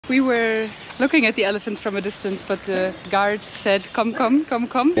We were looking at the elephants from a distance, but the guard said, come, come, come,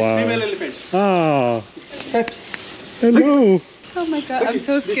 come. Wow. Female elephant. Ah. Hello. Oh my god, I'm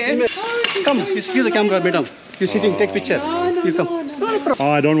so scared. Come, you see the camera, madam. You're sitting, take picture. You come.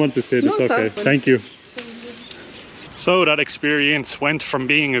 Oh, I don't want to sit. No, It's okay. sir. Thank you. So that experience went from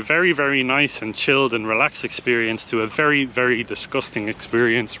being a very, very nice and chilled and relaxed experience to a very, very disgusting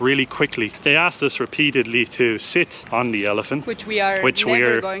experience really quickly. They asked us repeatedly to sit on the elephant, Which we are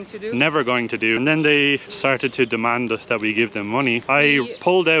going to do. Never going to do. And then they started to demand that we give them money. I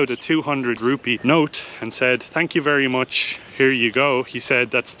pulled out a 200 rupee note and said, thank you very much. Here you go. He said,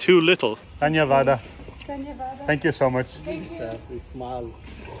 that's too little. Dhanyavada. Thank you so much. Thank you. It's small.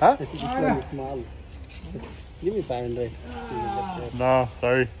 Huh? This one is small. Give me 500. No,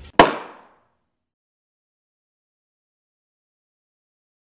 sorry.